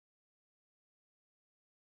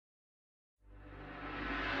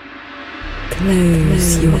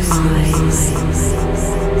Close your eyes.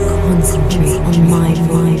 Concentrate on my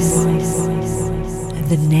voice.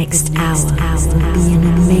 The next hour will be an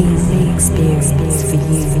amazing experience for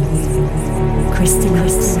you. Crystal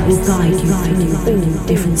will guide you through all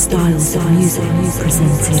different styles of music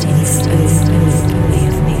presented in its own unique way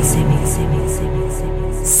of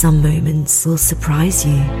mixing. Some moments will surprise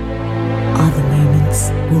you. Other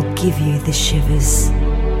moments will give you the shivers.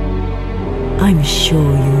 I'm sure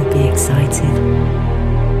you'll be excited.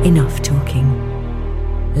 Enough talking.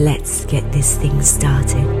 Let's get this thing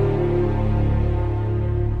started.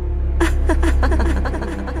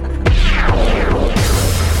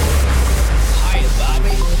 Hi,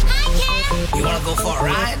 Bobby. Hi, Ken. You wanna go for a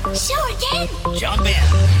ride? Sure, Ken. Jump in.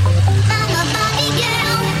 I'm a Barbie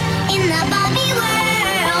girl in the Barbie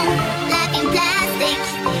world. Life in plastic,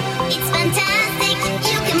 it's fantastic.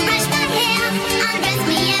 You can brush my hair, undress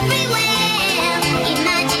me everywhere.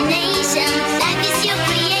 Imagination, life is your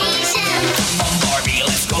creation. Come on, Barbie,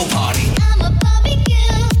 let's go party. I'm a Barbie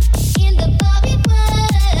girl in the Barbie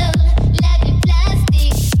world. Life in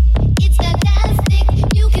plastic, it's fantastic.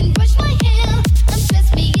 You can brush my hair, undress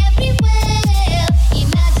me everywhere.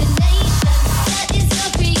 Imagination, that is your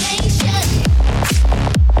creation.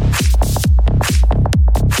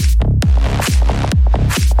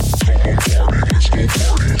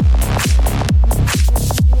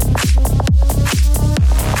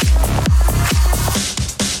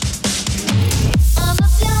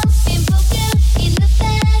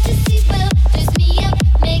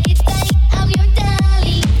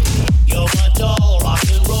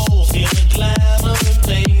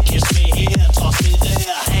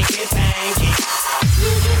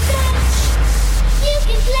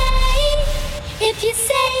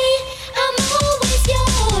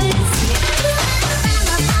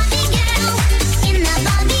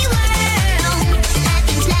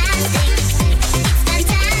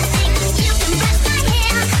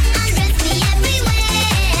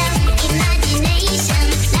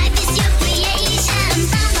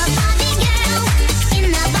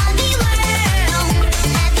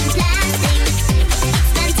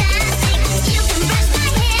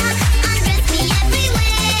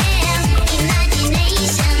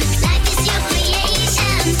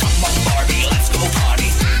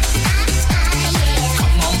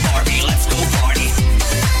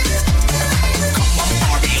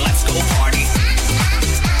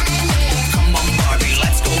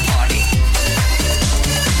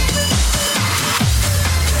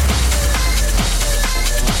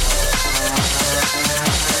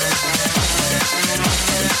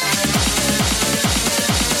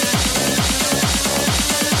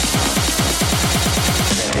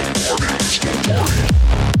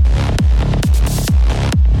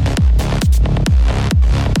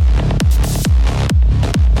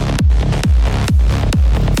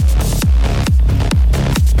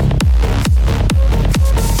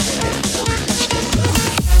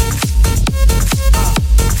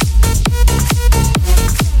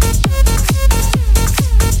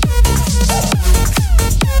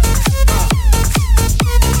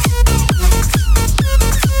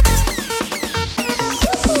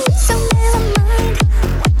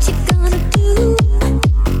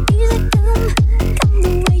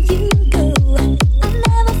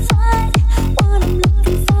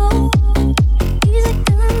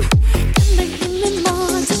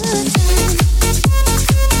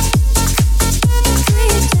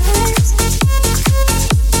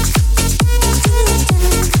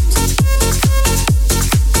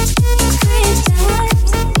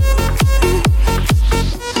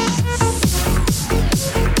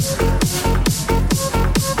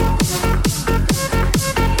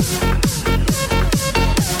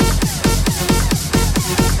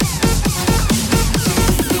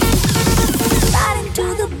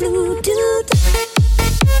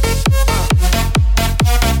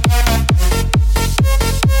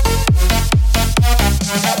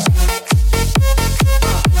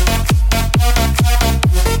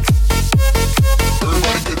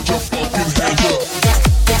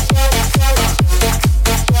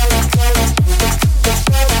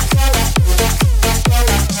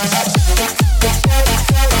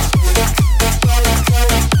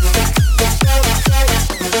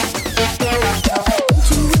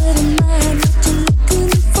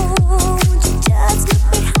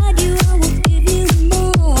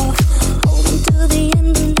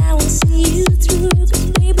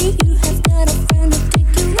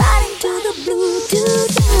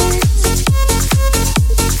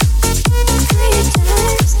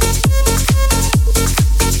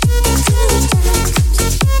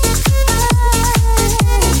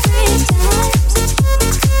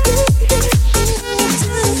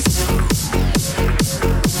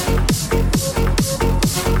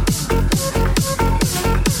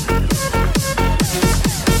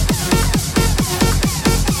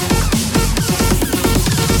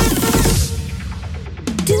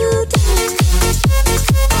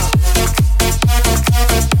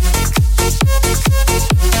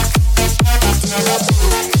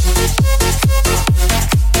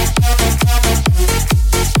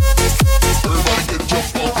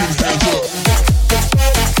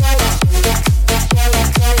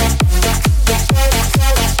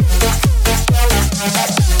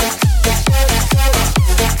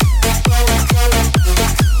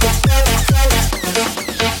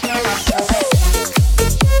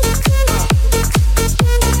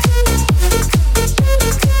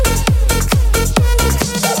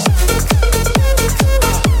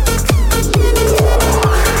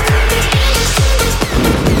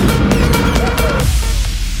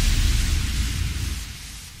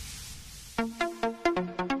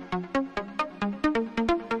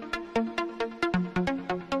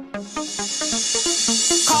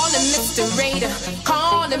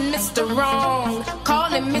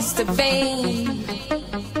 Mr. Vain,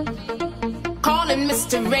 call him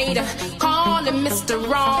Mr. Raider, call him Mr.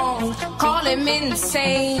 Wrong, call him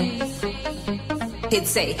insane. He'd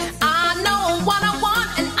say, I know what I want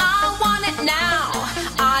and I want it now.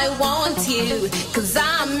 I want you, cause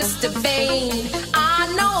I'm Mr. Vain. I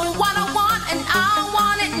know what I want and I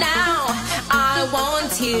want it now. I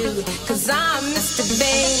want you, cause I'm Mr.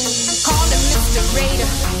 Vain. Call him Mr. Raider,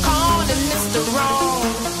 call him Mr. Wrong,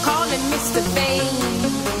 call him Mr. Vain.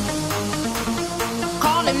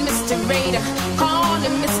 Call him Mr. Raider, call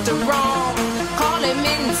him Mr. Wrong, call him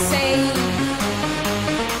insane.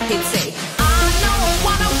 He'd say, I know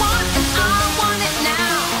what I want and I want it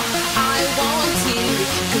now. I want you,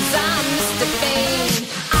 cause I'm Mr. Vain.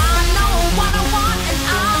 I know what I want and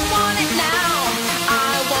I want it now.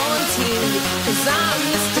 I want you, cause I'm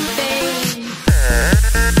Mr. Vain.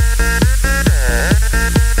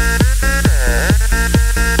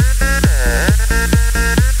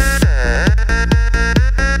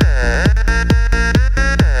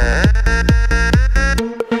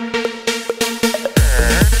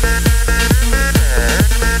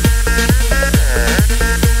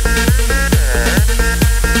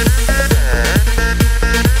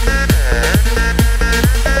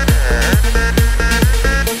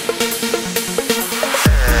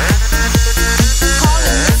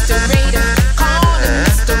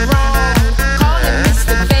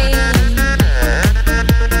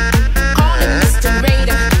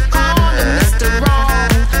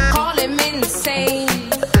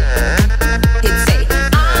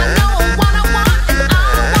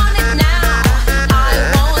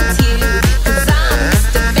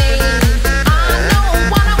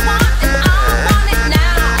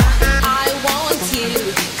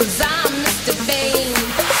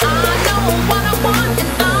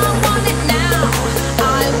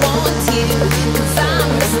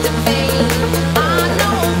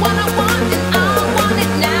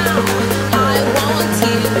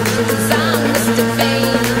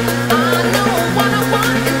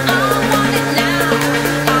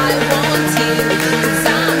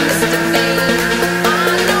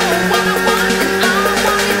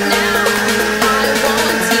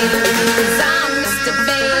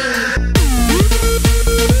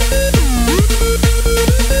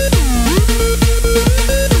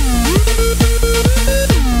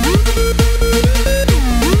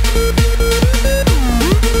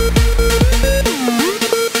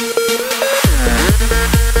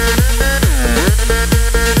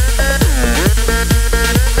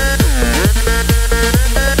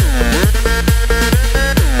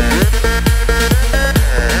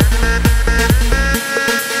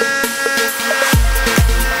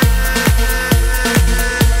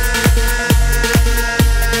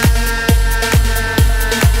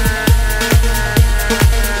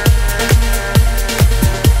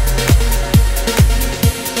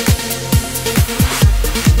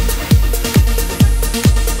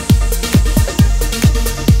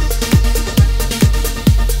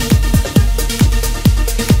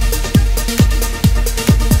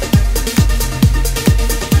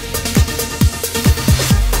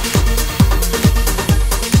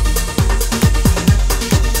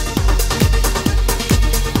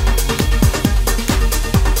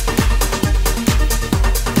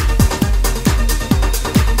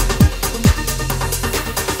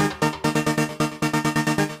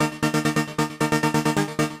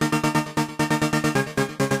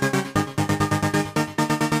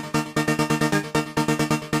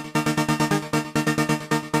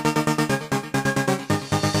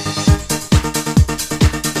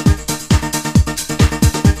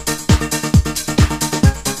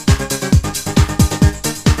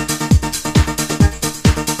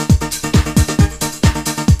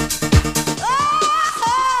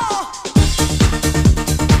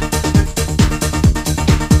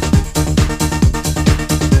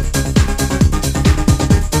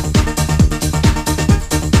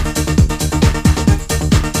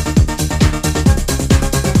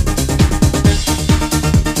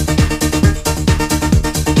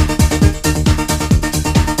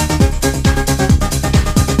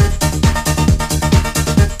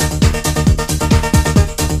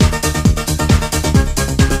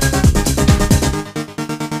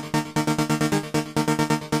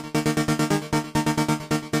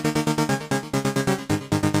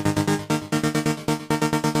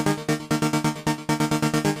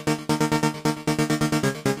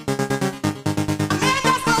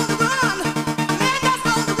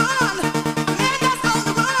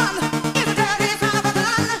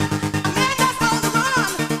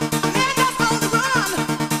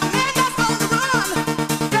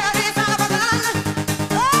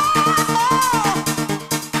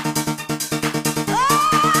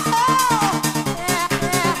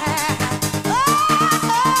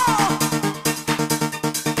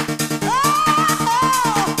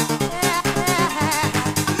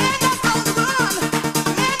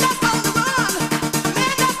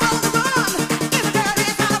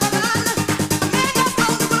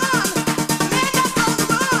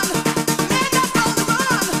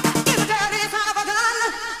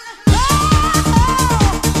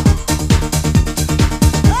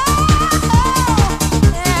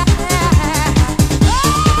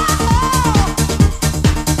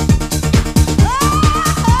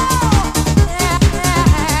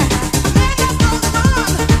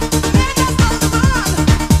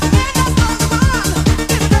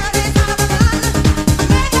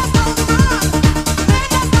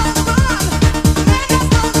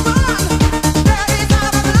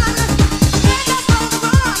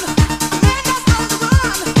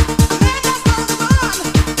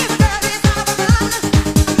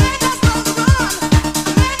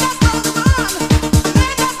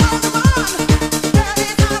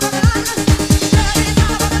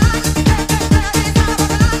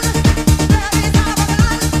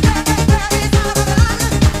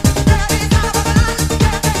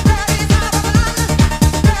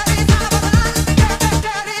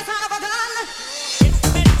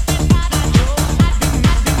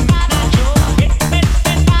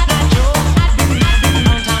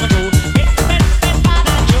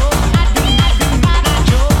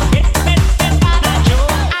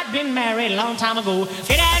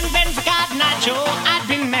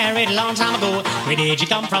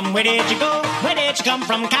 come from? Where did you go? Where did you come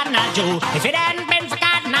from, Cotton Eye Joe? If it hadn't been for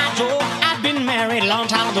Cotton Eye Joe, I'd been married a long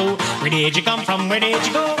time ago. Where did you come from? Where did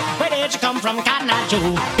you go? Where did you come from, Cotton Eye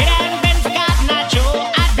Joe? If it hadn't been for Cotton Eye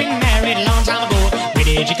Joe, I'd been married a long time ago. Where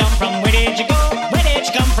did you come from? Where did you go? Where did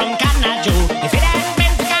you come from, Cotton Eye Joe? If it hadn't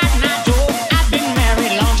been for Cotton Eye Joe, I'd been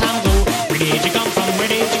married a long time ago. Where did you come from?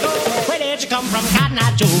 Where did you go? Where did you come from, Cotton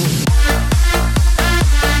Eye Joe?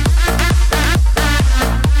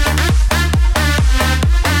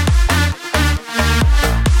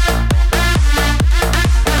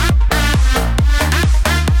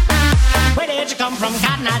 From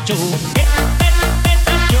Cotton Eye Joe.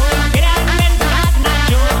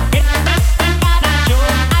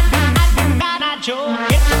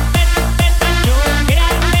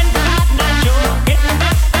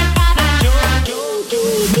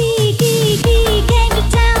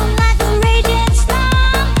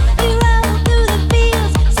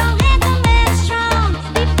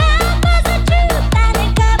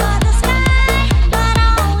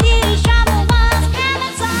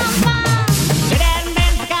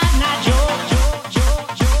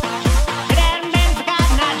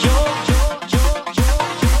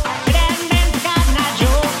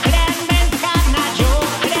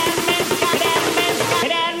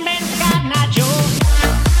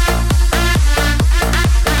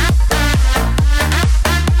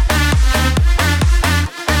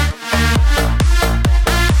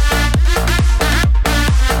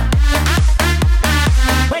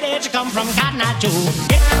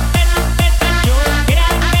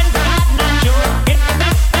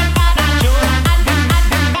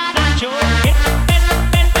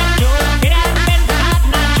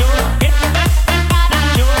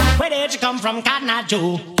 From Cotton Eye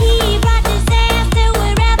Joe. He brought disaster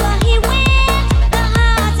wherever he went. The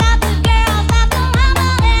hearts of the girls left the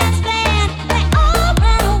humble and spent. They all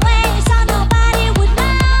ran away so nobody would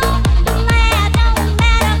know. The man don't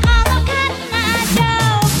matter 'cause I'm Cotton Eye Joe.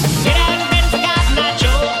 It hadn't been for Cotton Eye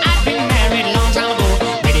Joe, I'd been married a long time ago.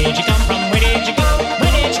 Where did you come from? Where did you go?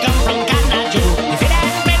 Where did you come from, Cotton Eye Joe? If it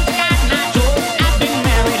hadn't been for Cotton Eye Joe, I'd been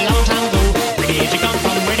married a long time ago. Where did you come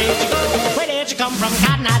from? Where did you go? Where did you come from,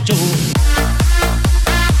 Cotton Eye Joe?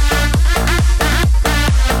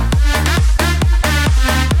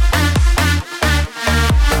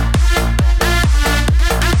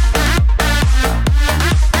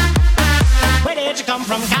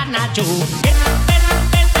 From Cotton Eye Joe.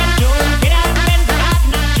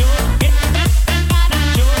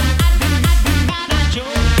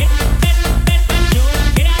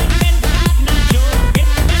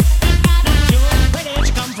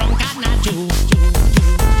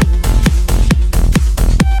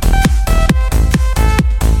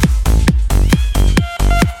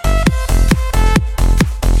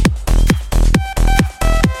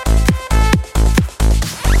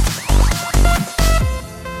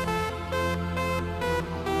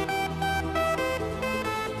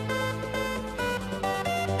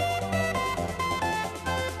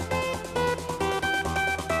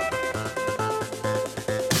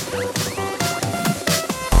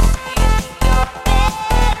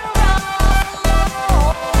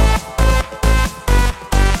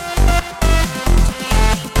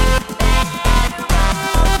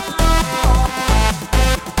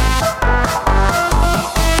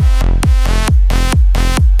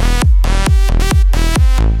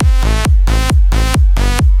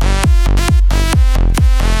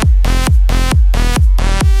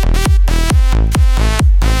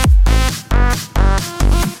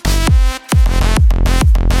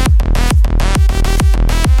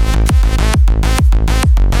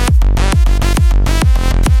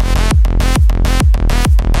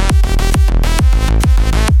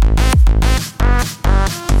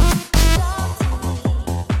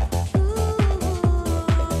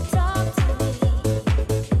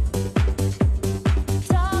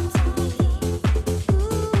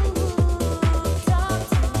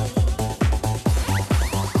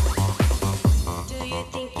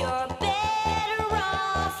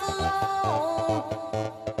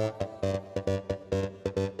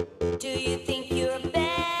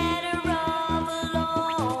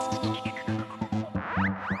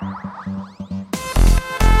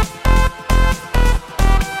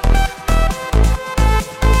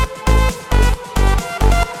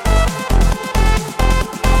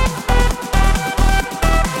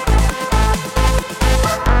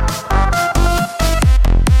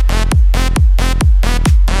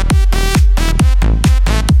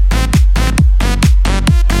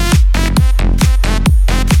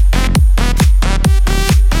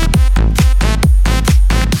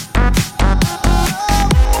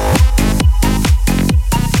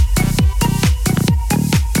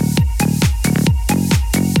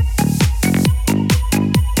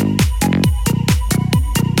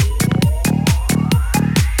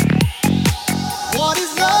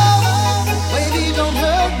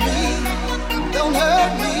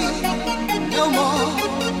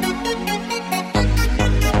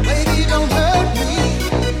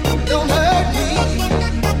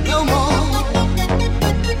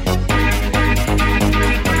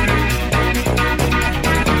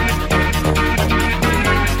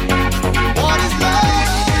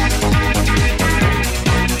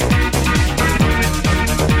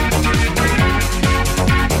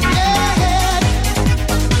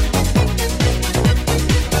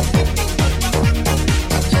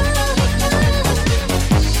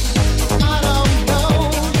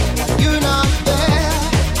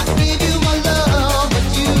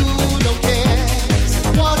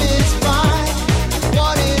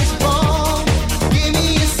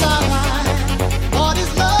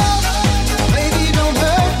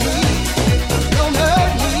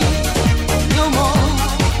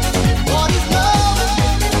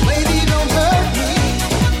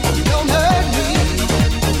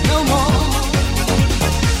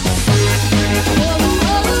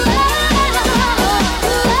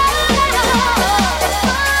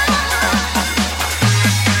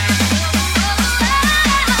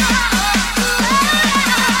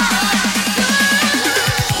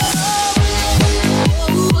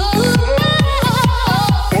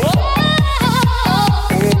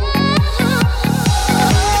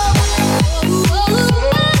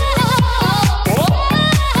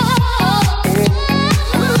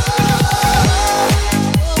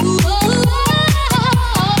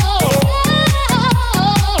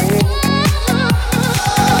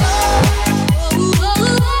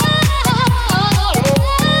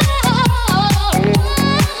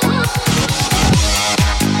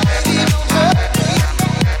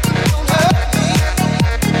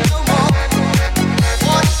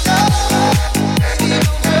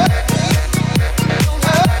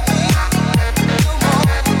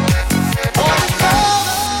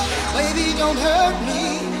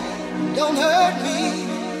 Don't hurt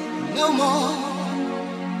me no more.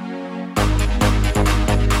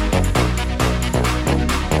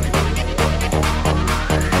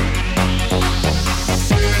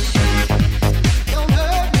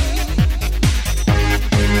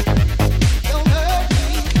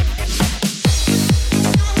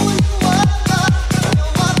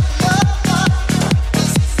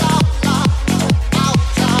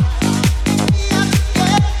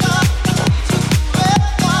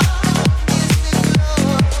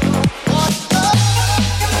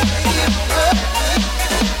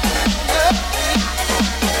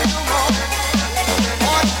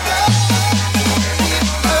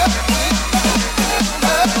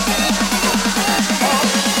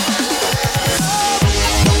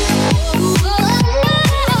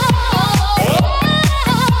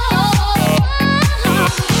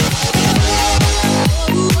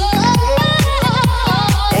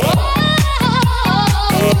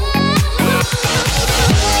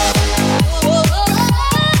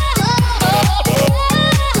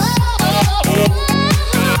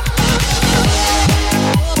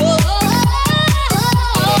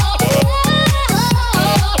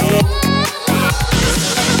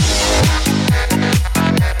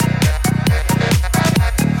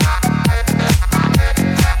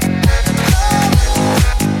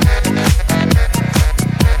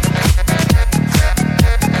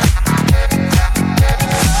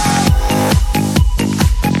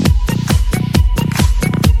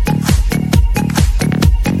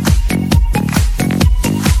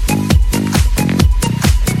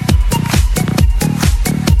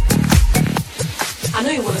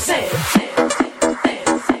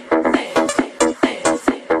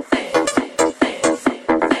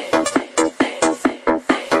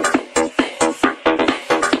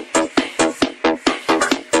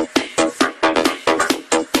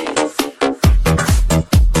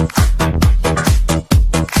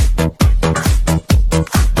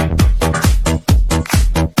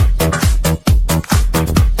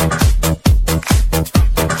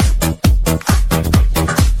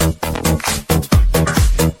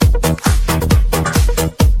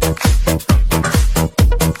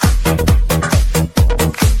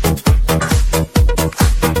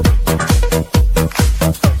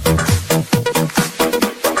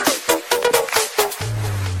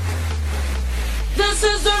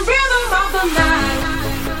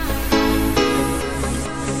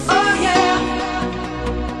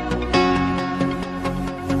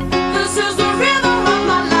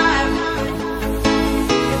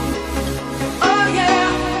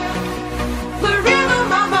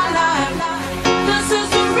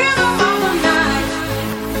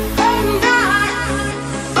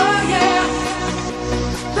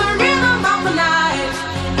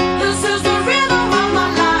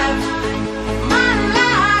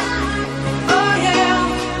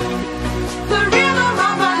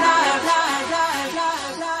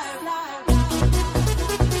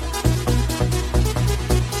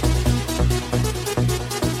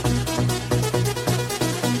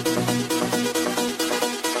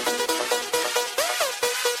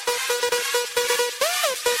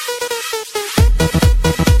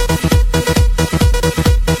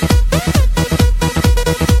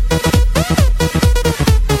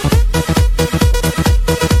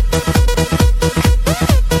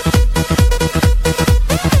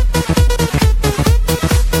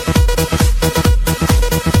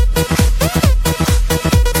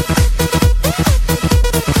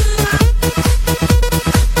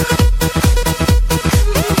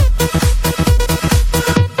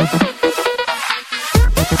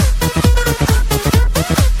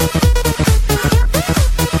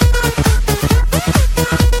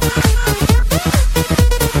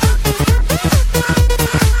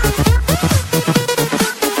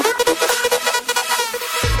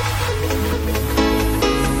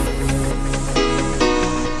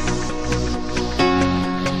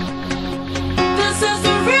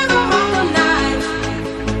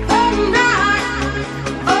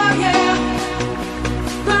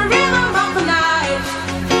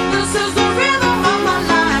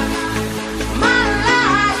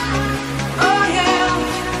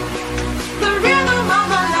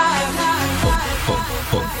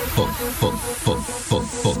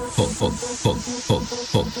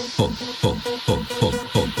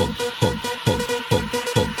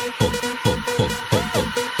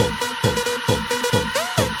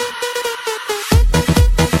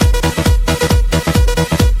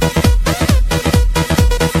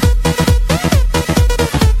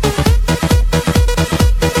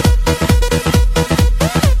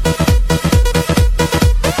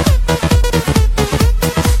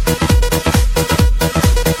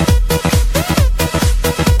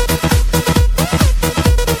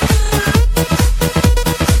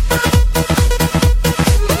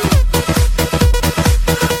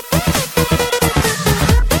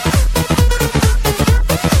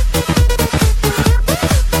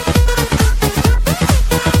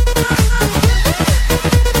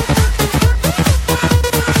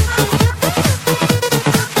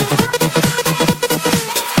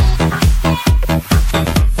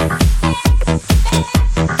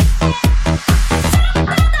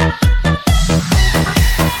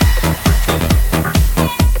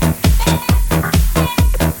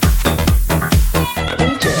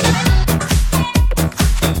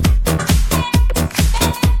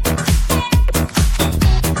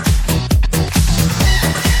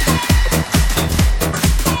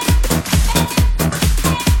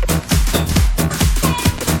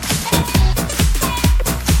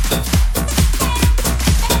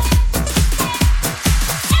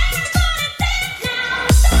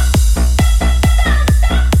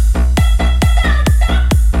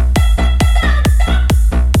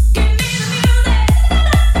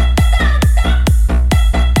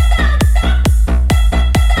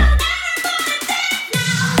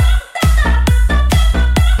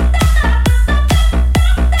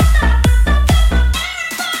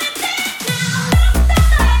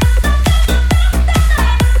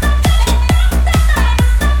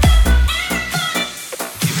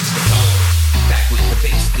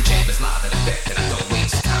 live in effect, and I don't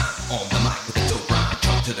waste time. On the mic with the dope rhyme,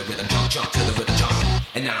 jump to the rhythm, jump to the rhythm, jump.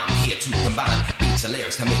 And now I'm here to combine beats and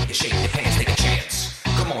lyrics to make you shake your pants, take a chance.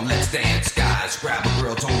 Come on, let's dance, guys. Grab a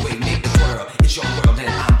girl, don't wait, make the twirl. It's your world and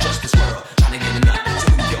I'm just a squirrel, trying to get enough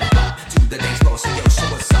to move your butt to the dance floor. So yo, so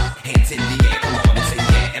what's up? Hands in the air, come on and say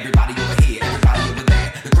yeah. Everybody over here, everybody over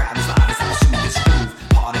there. The crowd is live as I pursue this groove.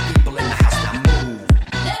 Party people in the house, now move.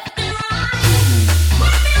 Left and right,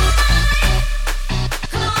 move your body.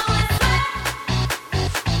 Come on, let's sweat,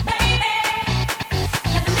 baby.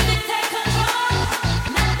 Let the music take control.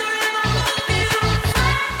 Let the rhythm move you.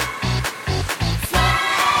 Sweat,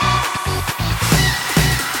 sweat.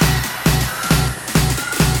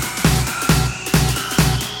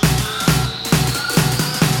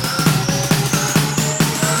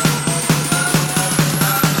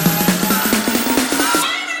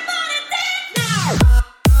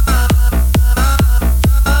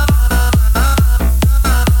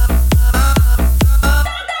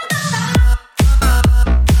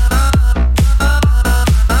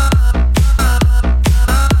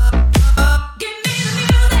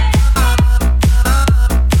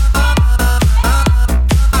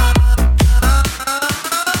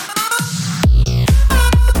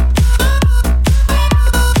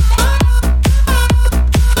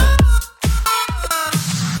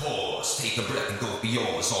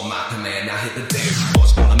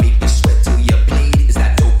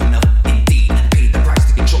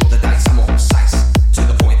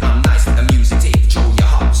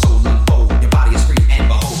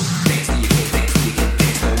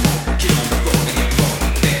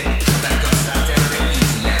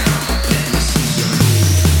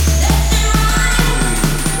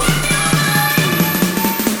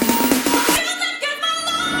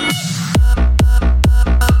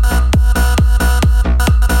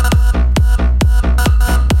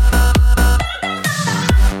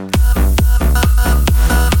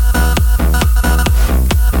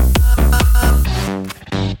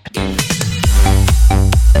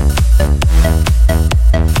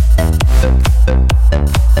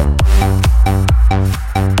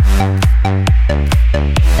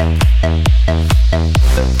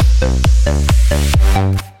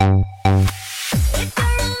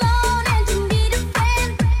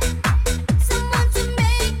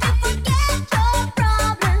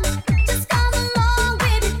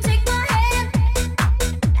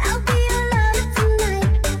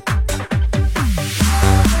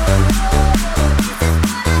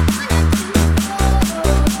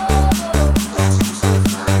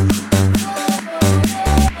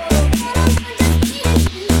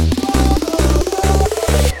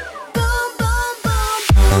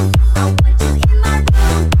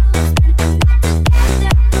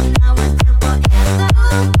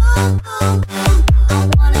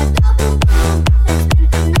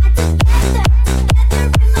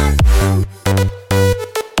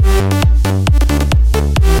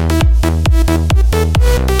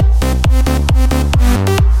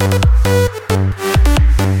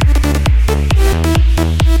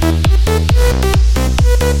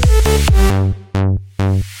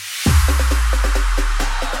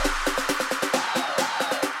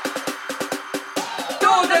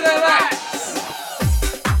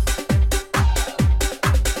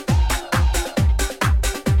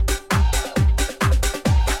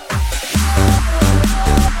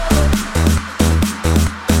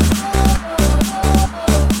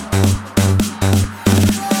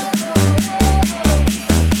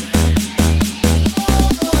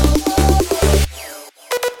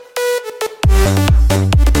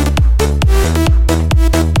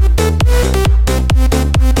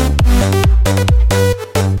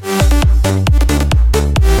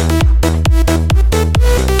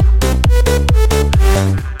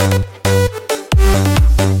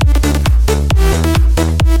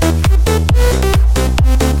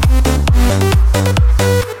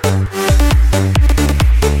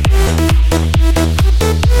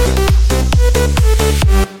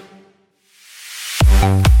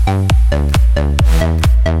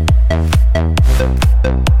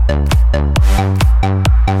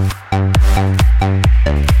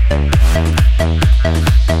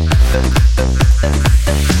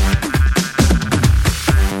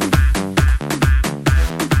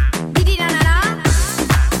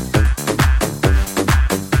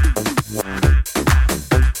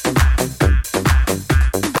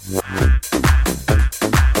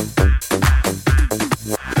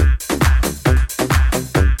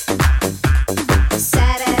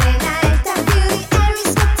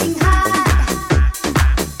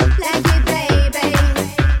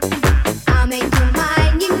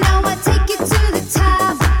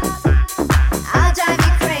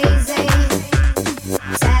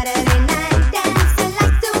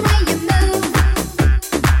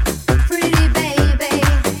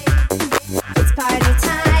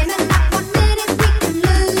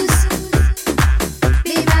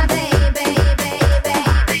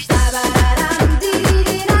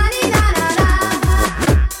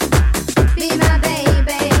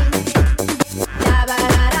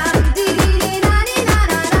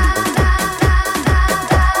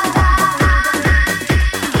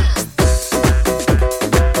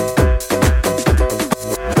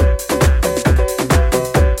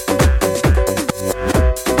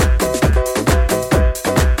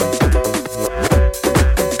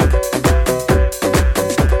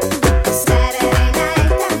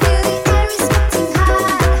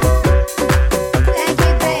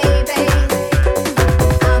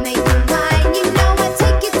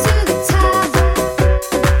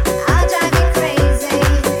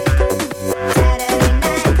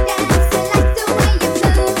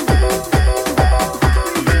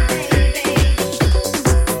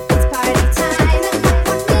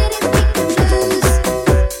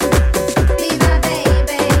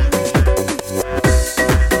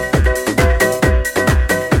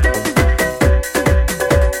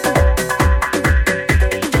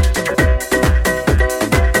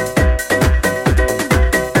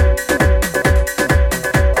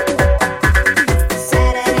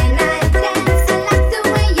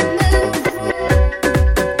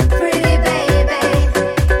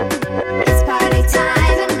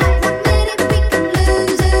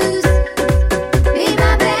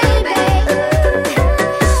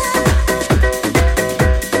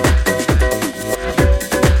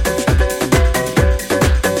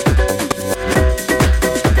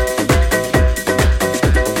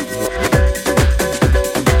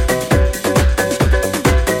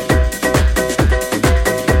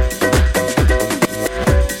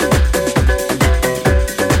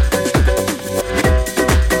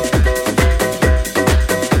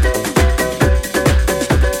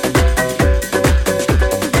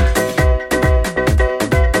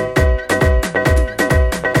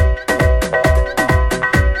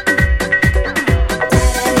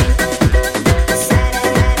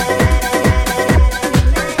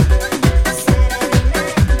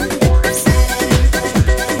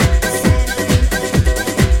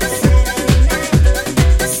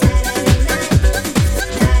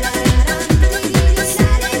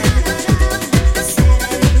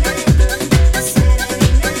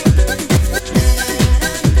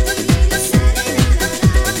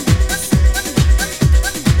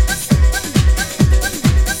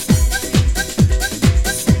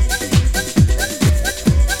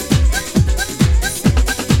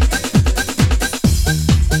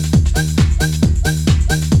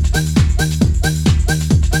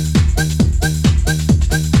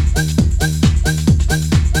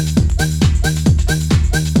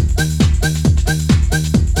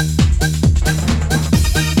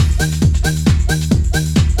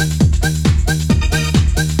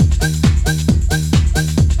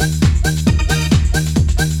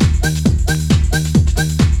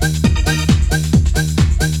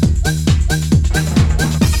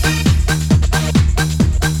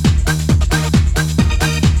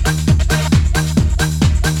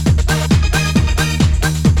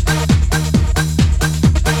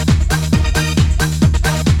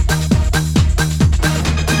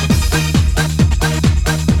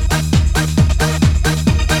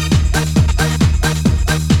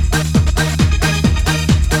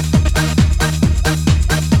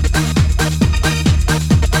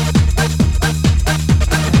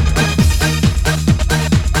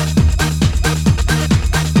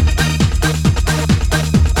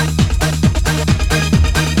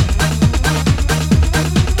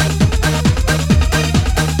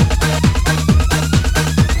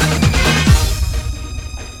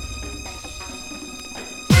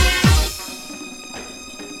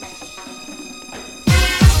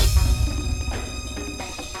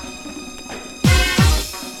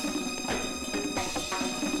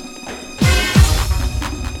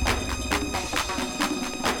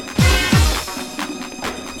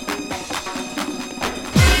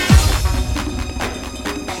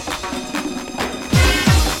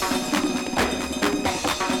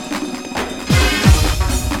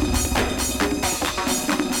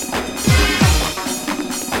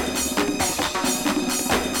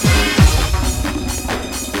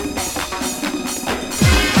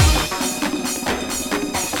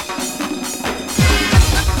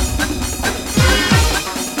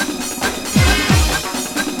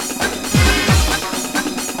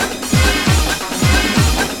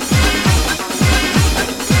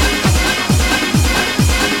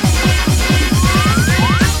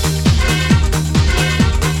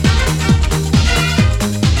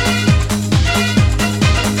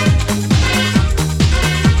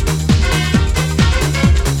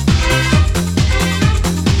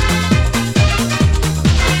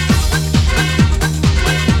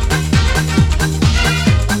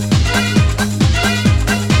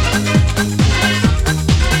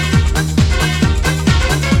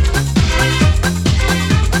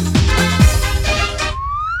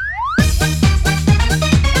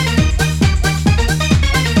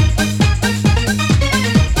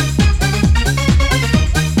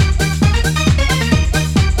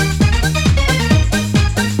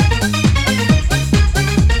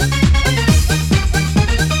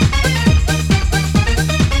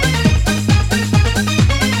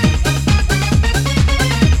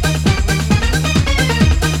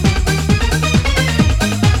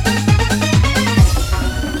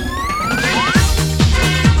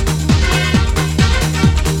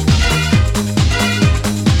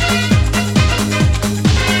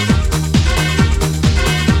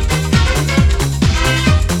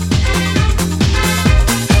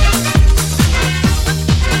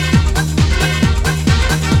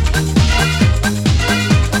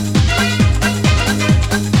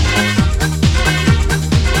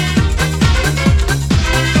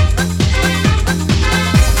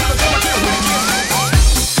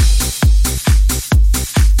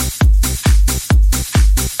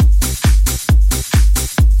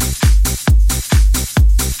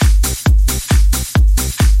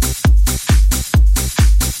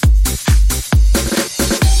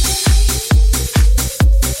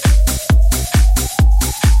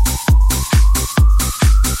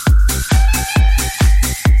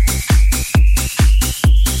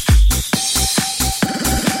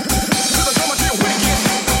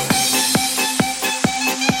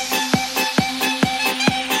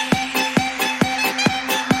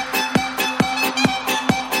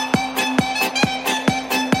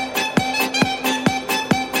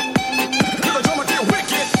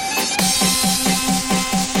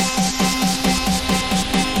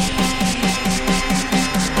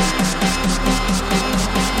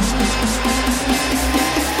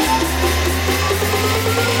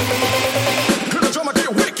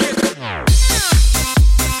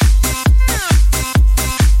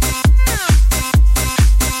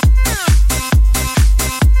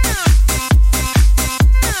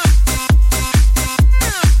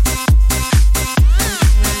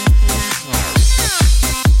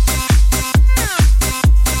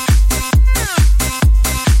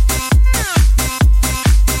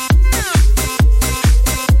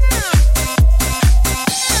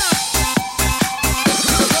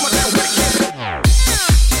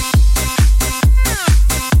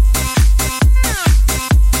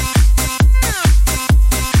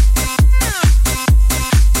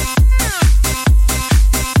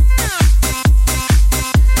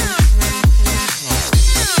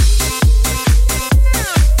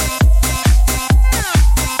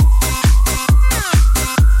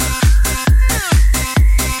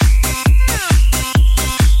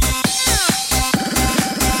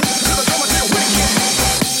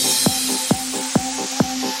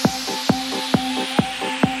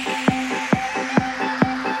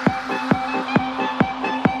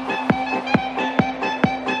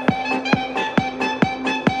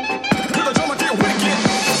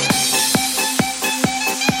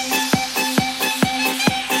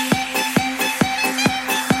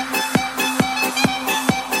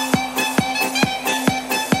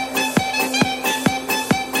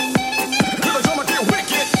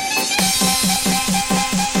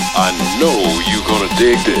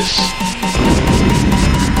 Dig this.